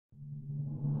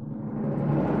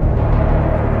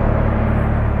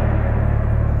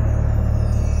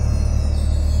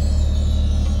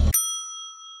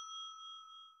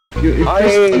You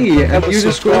press E and you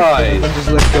just go and just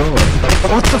let go.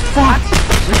 What the fuck?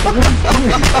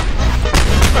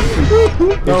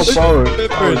 No power.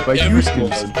 Powered by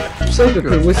Houston's. Psycho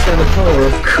could withstand the power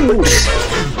of cool.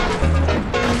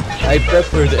 I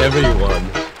peppered everyone.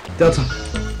 That's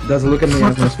look at me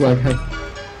at my swag hat.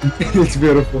 It's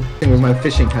beautiful. With my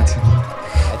fishing hat.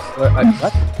 What?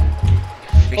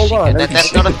 Fishing hat.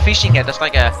 That's not a fishing hat, that's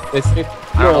like a...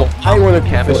 No, I wanna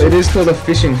go. It is called a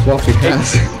fishing floppy hat.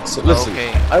 So listen,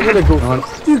 Okay. I wanna go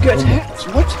first. You get hats,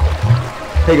 what?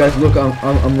 Hey guys, look,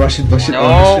 I'm Russian with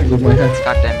my hat.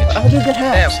 God damn it. How do you get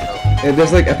hats?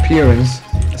 There's like appearance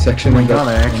section in that.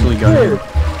 I actually got it.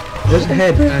 There's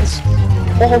head hats.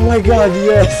 Oh my god,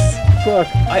 yes! Fuck,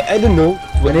 I didn't know.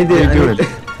 When I did, I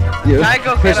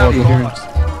go get up.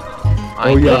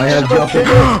 Oh yeah, I have dropped it.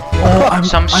 Oh,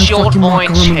 Some short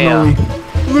orange hair.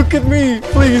 Look at me!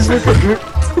 Please look at me!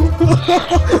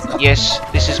 Yes,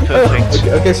 this is perfect.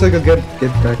 Okay, so I can get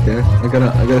back there. I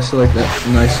gotta select that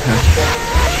nice hat.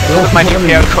 Look at my new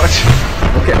haircut.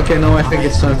 Okay, now I think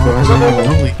it's time for us. Let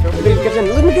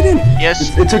me get in!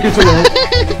 Yes. It took you too long.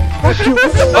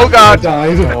 Oh god.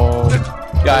 I died. Oh,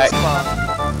 guy.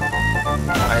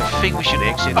 I think we should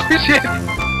exit. Oh shit.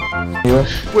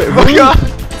 Wait, Oh god.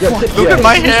 Yeah, Look at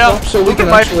my hair. So we Look can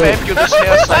at my actually... fabulous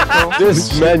hair cycle.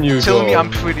 This menu. Tell me I'm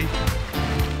pretty.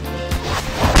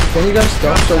 Can you guys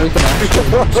stop so we can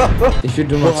actually... If you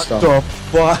do not stop. What the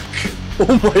fuck?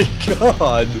 Oh my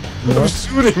god! I'm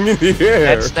shooting in the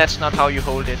air! That's not how you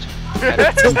hold it.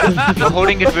 You're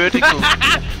holding it vertical.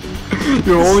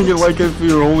 You're holding it like if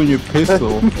you're holding a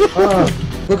pistol.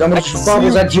 Look, I'm gonna shoot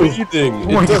bubbles at you. Breathing.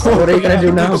 Oh my god, What are you gonna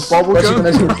do now? Bubble What are you gun?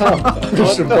 gonna do now? I'm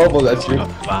gonna shoot bubbles at you.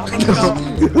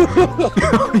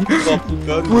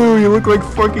 Blue, you look like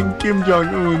fucking Kim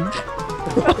Jong-un.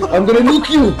 I'm gonna nuke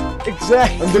you!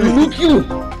 Exactly! I'm gonna nuke you!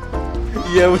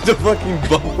 Yeah, with the fucking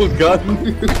bubble gun.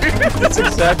 That's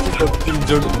exactly what Kim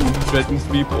Jong-un threatens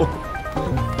people.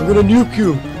 I'm gonna nuke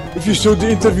you if you show the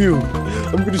interview.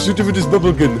 I'm gonna shoot you with this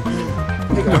bubble gun.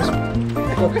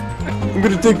 I'm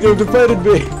gonna take down the pirate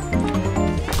bay.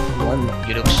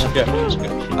 You look so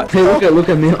Hey, look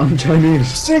at me, I'm Chinese.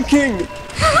 Sinking!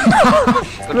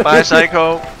 Goodbye,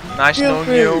 Psycho. Nice knowing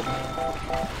you.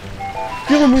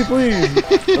 Kill me, please!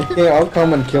 Okay, I'll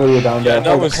come and kill you down there.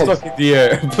 Now we're stuck in the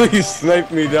air. Please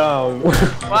snipe me down.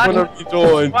 What are you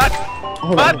doing? What?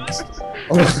 What?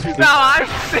 Now I'm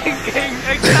thinking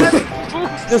exactly.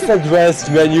 This advanced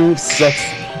menu sucks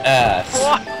ass.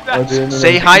 What the?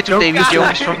 Say hi to David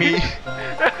Jones for me.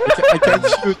 I can't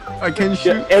shoot. I can't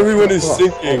shoot. Yeah, everyone is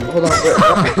sinking. Hold on,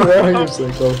 where are you,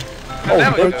 Psycho?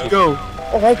 Let's go.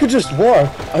 Oh, I could just walk.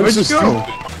 I'm Let's just go.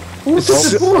 Who's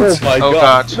this? Oh my Oh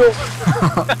god. god. No.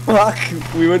 Fuck.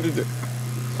 We went to the...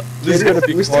 This is gonna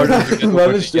be We still harder haven't to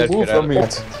managed to get move out from of here.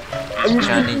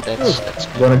 Johnny, that's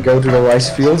Wanna go to the rice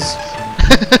fields?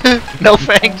 no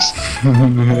thanks.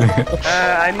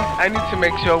 I need to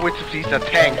make sure which of these are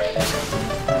tanks.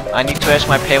 I need to ask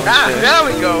my parents first. There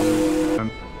we go.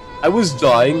 I was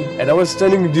dying and I was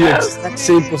standing in the exact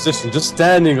same position, just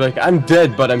standing like I'm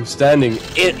dead, but I'm standing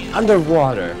in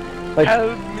underwater. Like,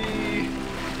 Help me.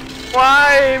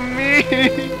 Why me?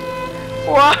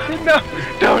 Why? No,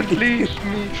 don't leave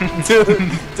me.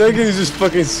 Tankin is just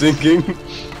fucking sinking.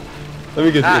 Let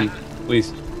me get in,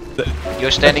 please.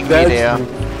 You're standing me there.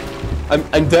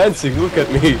 I'm dancing. Look at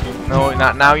me. No,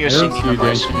 now you're singing.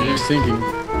 You're singing.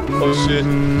 Oh shit.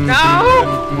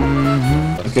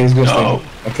 No. Okay, he's gonna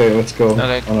Okay, let's go.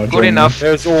 Okay, on our good journey. enough.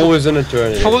 There's always an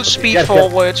eternity. Full speed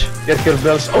forward. Get your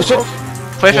bells. Oh shit.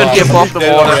 Preferably above the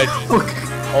water.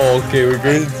 Oh, okay, we're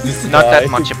going to this Not sky. that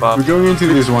much above. We're going into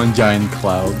this one giant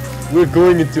cloud. We're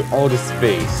going into outer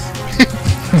space.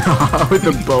 With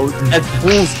a boat. At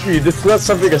full speed. It's not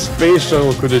something a space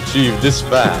shuttle could achieve this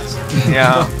fast.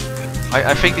 Yeah.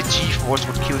 I think the Chief Wars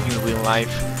would kill you in real life.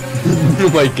 Oh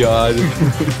my god.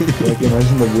 Like,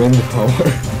 imagine the wind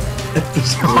power.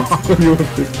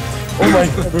 Oh my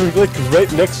god, we're like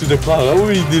right next to the cloud. How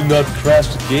we did not crash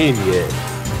the game yet?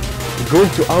 We're going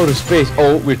to outer space.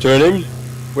 Oh, we're turning.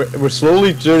 We're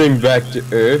slowly turning back to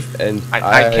Earth, and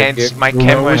I can't. My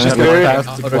camera is just not go working.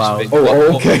 past the cloud.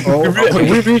 Oh,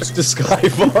 okay. we reached the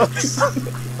skybox.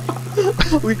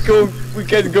 we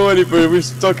can't go any further. We're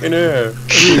stuck in air.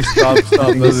 Stop.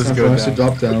 Let's just go to down.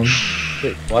 drop down.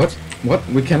 Wait, what? What?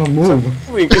 We cannot move.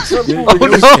 It's not moving. Oh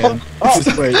no!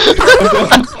 Just wait.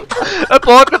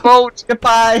 Aboard the boat!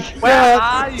 Goodbye. Where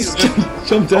are you?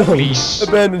 Jump down. Please.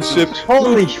 Abandoned ship.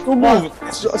 Holy Go move.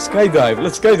 Let's skydive.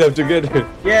 Let's skydive together.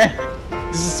 Yeah.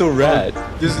 This is so rad.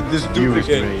 This view is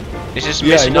great. This is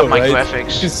Yeah, I messing know, up my right? You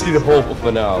graphics. can see the whole of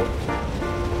the now.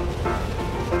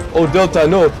 Oh, Delta,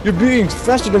 no. You're being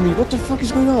faster than me. What the fuck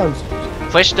is going on?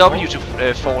 Press W to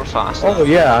fall faster. Oh,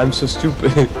 yeah, I'm so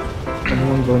stupid. I don't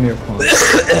want to go near Pi.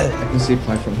 I can see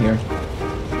Pi from here.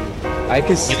 I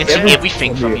can see You can see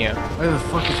everything from here. Where the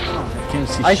fuck is Pi? I can't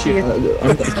see I shit. see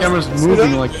The camera's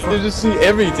moving like You fuck. just see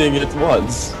everything at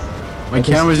once. My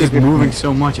camera's just moving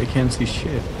so much I can't see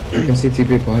shit. I can see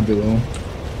TP Pi below.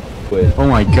 Wait. Oh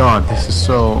my god, this is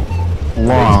so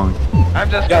long. I'm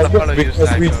just Yeah, gonna follow you, because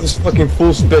we Psycho. just fucking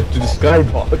full sped to the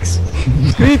skybox.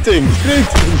 Greetings,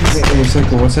 greetings. Hey,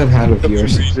 Psycho, what's that hat of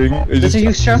yours? This is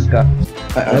Usaka.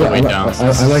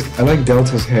 I like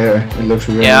Delta's hair. It looks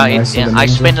really Yeah, nice. in the I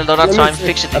movie. spent a lot of time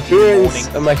fixing it in the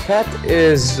morning. My cat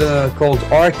is called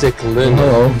Arctic Lynn.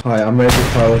 Hello. Hi, I'm ready to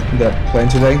pilot that plane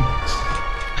today.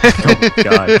 Oh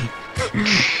god.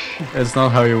 That's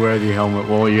not how you wear the helmet.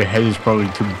 Well, your head is probably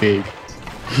too big.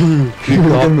 You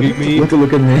copy me.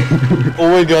 Look at me. Oh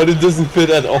my god, it doesn't fit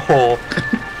at all.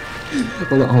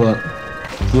 Hold on.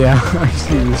 Yeah, I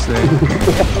see the same.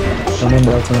 Come on,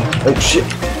 Delta. Oh shit.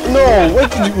 No, why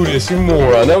did you do this, you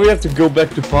moron? Now we have to go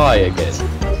back to Pi again.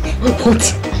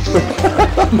 What?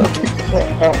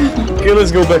 Okay,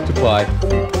 let's go back to Pi.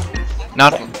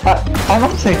 Not I'm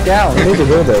upside down. I need to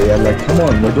go there, yeah. Like, come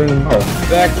on, we're doing it now.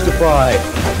 Back to Pi.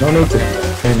 No need to.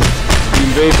 The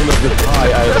invasion of the Pi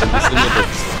Island is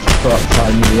imminent. Pi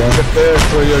Media. Prepare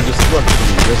for your destruction.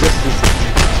 Resistance.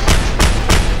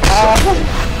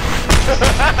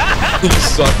 You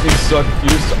suck.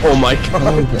 Oh my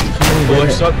god. Oh, I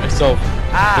shot myself.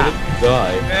 I'm gonna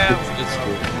die. It's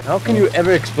true. How can you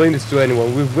ever explain this to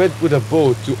anyone? We went with a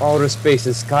boat to outer space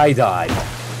and skydive.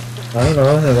 I don't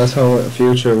know, that's how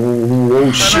future.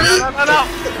 Oh shit. No.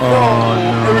 Oh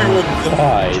no. Everyone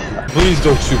died. Please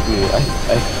don't shoot me.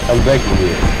 I'm begging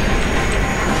you.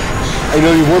 I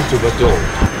know you want to, but don't.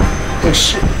 Oh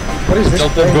shit. What is this?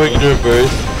 Delta, I'm going in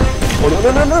reverse. Oh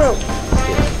no.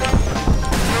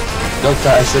 Delta,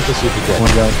 I said to shoot again. Oh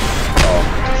my god. Oh,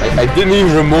 I didn't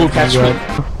even remotely Catch me.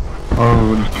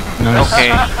 Oh, nice.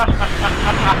 okay.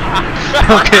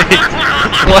 Okay.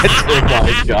 What? Oh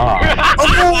my god.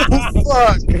 Oh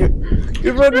fuck!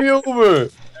 You ran me over!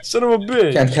 Son of a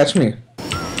bitch! Can't catch me.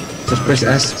 Just press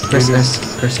S. Press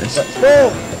S.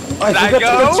 No! I forgot the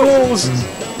Psycho? controls!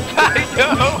 Psycho!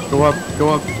 Go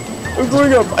up. I'm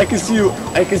going up! I can see you!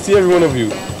 I can see every one of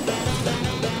you!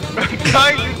 I'm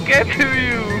trying to get to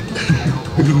you!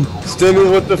 Stanley,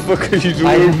 what the fuck are you doing?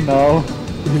 I didn't know.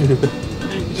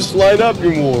 Just line up,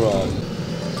 you moron!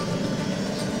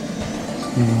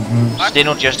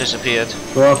 Steno just disappeared.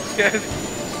 Go up. Yes.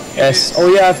 S. Oh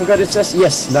yeah, I forgot it says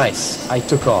yes, nice. I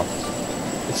took off.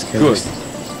 It's good.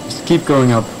 Just keep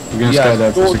going up. We're gonna Yeah,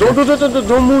 skydive.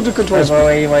 don't move the controls.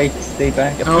 Wait, stay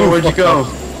back. Oh, where'd you go?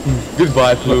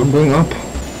 Goodbye, Flu. I'm going up.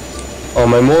 Oh,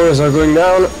 my motors are going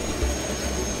down.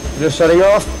 They're shutting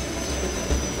off.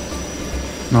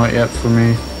 Not yet for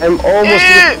me. I'm almost.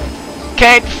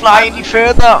 Can't fly any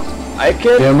further. I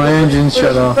can't. Yeah, my engine's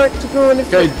shut off. Back to go any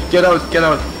Okay, get out.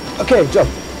 Okay, jump.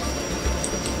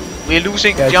 We're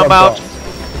losing. Okay, I Jump jumped out.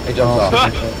 off. I jumped off.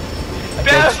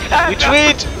 Delta!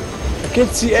 Retreat. I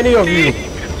can't see any of you.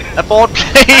 Abort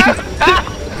plane.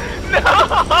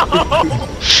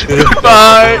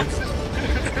 Goodbye.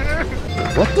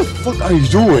 What the fuck are you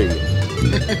doing?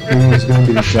 Who's gonna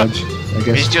be the judge? I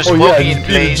guess. He's just Oh yeah, walking in you be the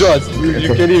place. judge.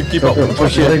 You can't even keep up. Oh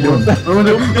shit. What are you doing?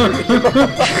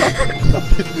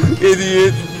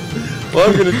 Idiot. Well,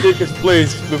 I'm gonna take his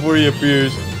place before he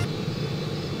appears.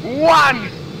 One!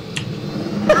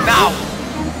 Now!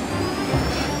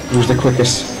 Who's the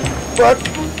quickest? Fuck.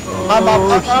 I'm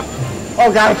up.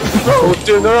 Oh god. Oh,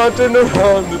 turn around.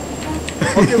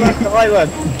 Okay, back to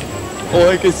island. Oh,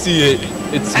 I can see it.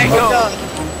 It's I go!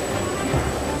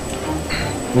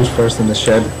 Who's first in the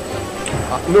shed?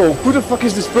 no, who the fuck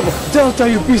is this purple? Delta,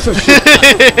 you piece of shit!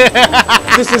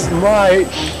 This is my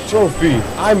trophy.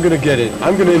 I'm gonna get it.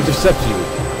 I'm gonna intercept you.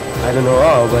 I don't know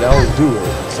how, but I'll do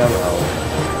it somehow.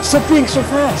 Stop being so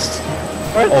fast!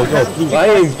 Oh no, Blue, I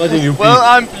ain't letting you be. Well,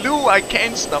 I'm blue. I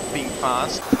can't stop being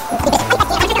fast.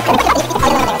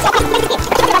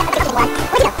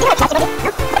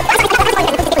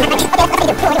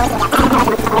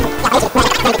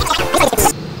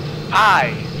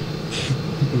 I.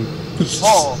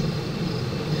 4.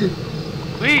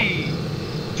 3.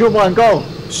 2, 1, go.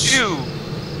 2.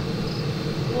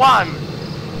 1.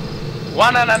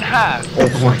 1.5. Oh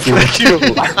fuck you.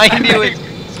 I knew it.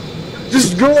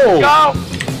 Just go! Go!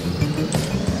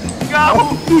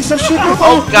 Go! Piece of shit!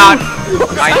 Oh god.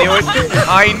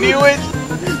 I knew it.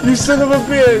 You son of a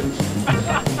bitch!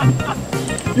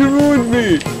 You ruined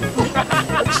me!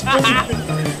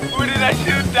 Who did I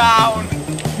shoot down?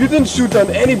 You didn't shoot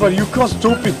on anybody. You caused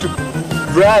thoopje to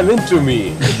ram into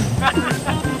me.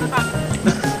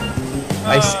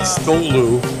 I stole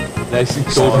you. I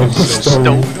stole him.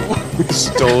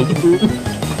 Stole you.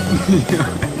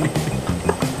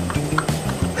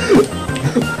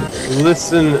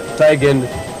 Listen, Tygen.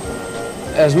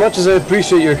 As much as I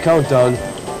appreciate your countdown,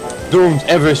 don't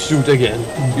ever shoot again.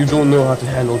 You don't know how to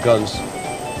handle guns.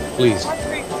 Please. What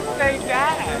makes you say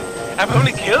that? I've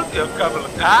only killed you a couple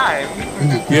of times.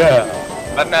 Yeah.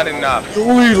 But not enough. You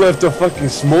only left a fucking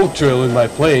smoke trail in my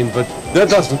plane, but that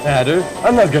doesn't matter.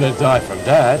 I'm not gonna die from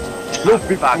that.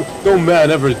 No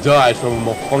man ever died from a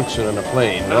malfunction on a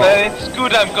plane, no. It's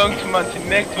good I'm going to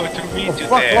Montenegro to meet you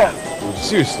there. Off.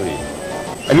 Seriously.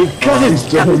 I mean, cut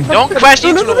it! Don't crash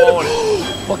into the wall!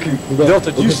 Fucking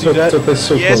Delta, do you see that?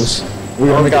 So Yes. close.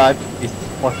 Oh god, he's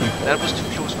fucking. That was too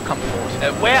close for comfort.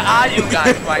 Where are you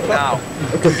guys right now?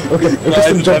 Okay,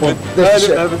 just jump on.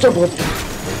 Jump on.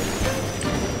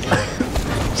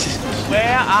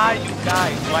 Where are you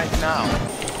guys right now?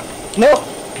 No!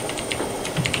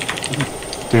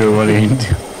 Dude, what are you doing?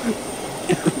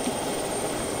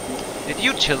 Did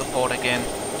you teleport again?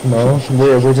 No,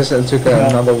 we just took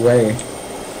another way.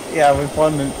 Yeah, we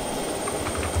found it.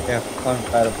 Yeah, found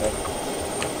compatible.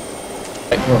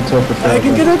 I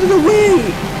can get out of the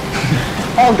way!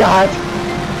 Oh god!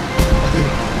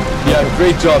 Yeah,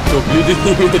 great job, thoopje. You didn't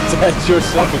even attach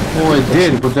yourself. Oh, I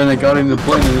did, but then I got in the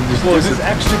plane and it just Well, this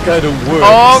actually kind of works.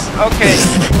 Oh, okay.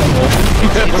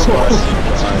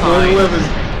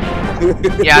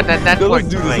 Yeah, that Don't worked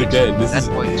do this great. again. This That is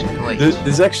worked great.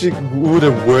 this actually would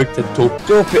have worked at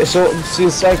thoopje. So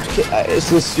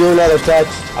since you're not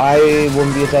attached, I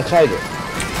won't be attached either.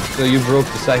 So you broke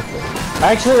the cycle.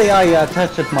 Actually, I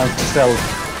attached it myself.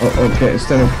 Oh, okay,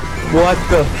 instead of... What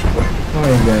the?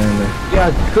 Oh,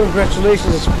 Yeah,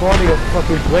 congratulations on spawning a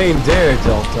fucking plane there,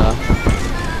 Delta.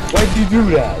 Why'd you do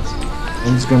that?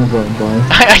 I'm just gonna go and buy.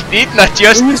 I did not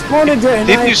just... You spawned it there and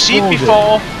Didn't I you see it exploded.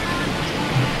 before?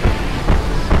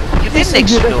 You Yes, didn't I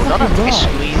did. I explode, not on fucking this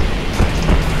died. screen.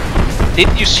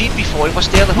 Didn't you see it before? It was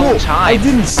there the whole No, time. I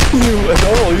didn't see you at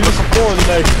all. You just spawned and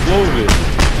I exploded.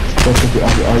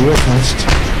 Are you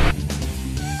attached?